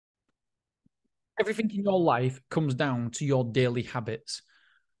Everything in your life comes down to your daily habits.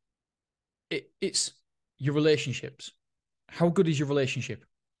 It's your relationships. How good is your relationship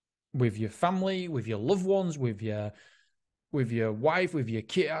with your family, with your loved ones, with your wife, with your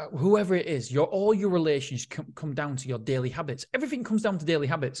kid, whoever it is? All your relations come down to your daily habits. Everything comes down to daily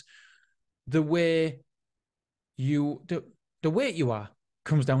habits. The way the weight you are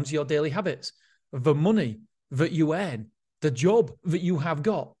comes down to your daily habits. The money that you earn, the job that you have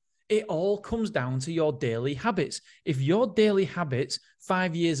got, it all comes down to your daily habits. If your daily habits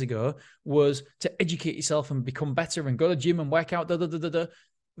 5 years ago was to educate yourself and become better and go to the gym and work out,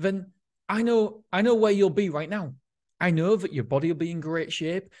 then I know where you'll be right now. I know that your body will be in great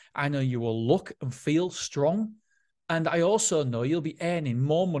shape. I know you will look and feel strong. And I also know you'll be earning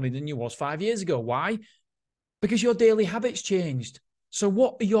more money than you was 5 years ago. Why? Because your daily habits changed. So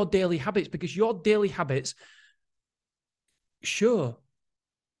what are your daily habits? Because your daily habits show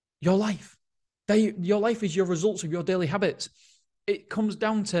your life. Your life is your results of your daily habits. It comes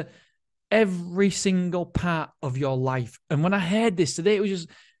down to every single part of your life. And when I heard this today, it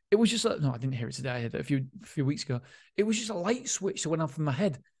was just like, no, I didn't hear it today. I heard it a few weeks ago. It was just a light switch that went off in my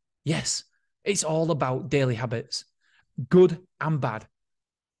head. Yes, it's all about daily habits, good and bad.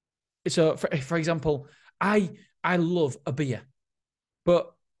 So, for example, I love a beer,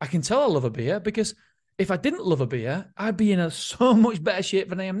 but I can tell I love a beer because if I didn't love a beer, I'd be in so much better shape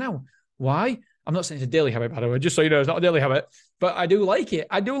than I am now. Why? I'm not saying it's a daily habit, by the way, just so you know, it's not a daily habit, but I do like it.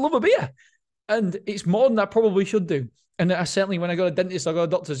 I do love a beer. And it's more than I probably should do. And I certainly, when I go to dentist, I go to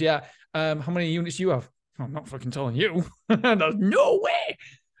doctors, yeah, how many units do you have? I'm not fucking telling you. There's no way.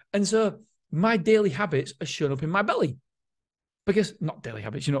 And so my daily habits are shown up in my belly. Because, not daily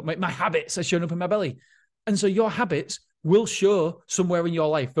habits, my habits are shown up in my belly. And so your habits will show somewhere in your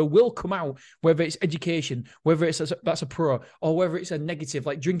life. They will come out, whether it's education, whether that's a pro, or whether it's a negative,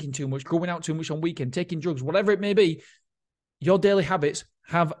 like drinking too much, going out too much on weekend, taking drugs, whatever it may be. Your daily habits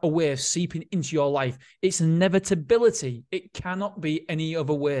have a way of seeping into your life. It's inevitability. It cannot be any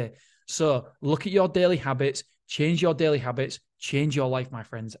other way. So look at your daily habits, change your daily habits, change your life, my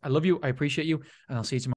friends. I love you. I appreciate you. And I'll see you tomorrow.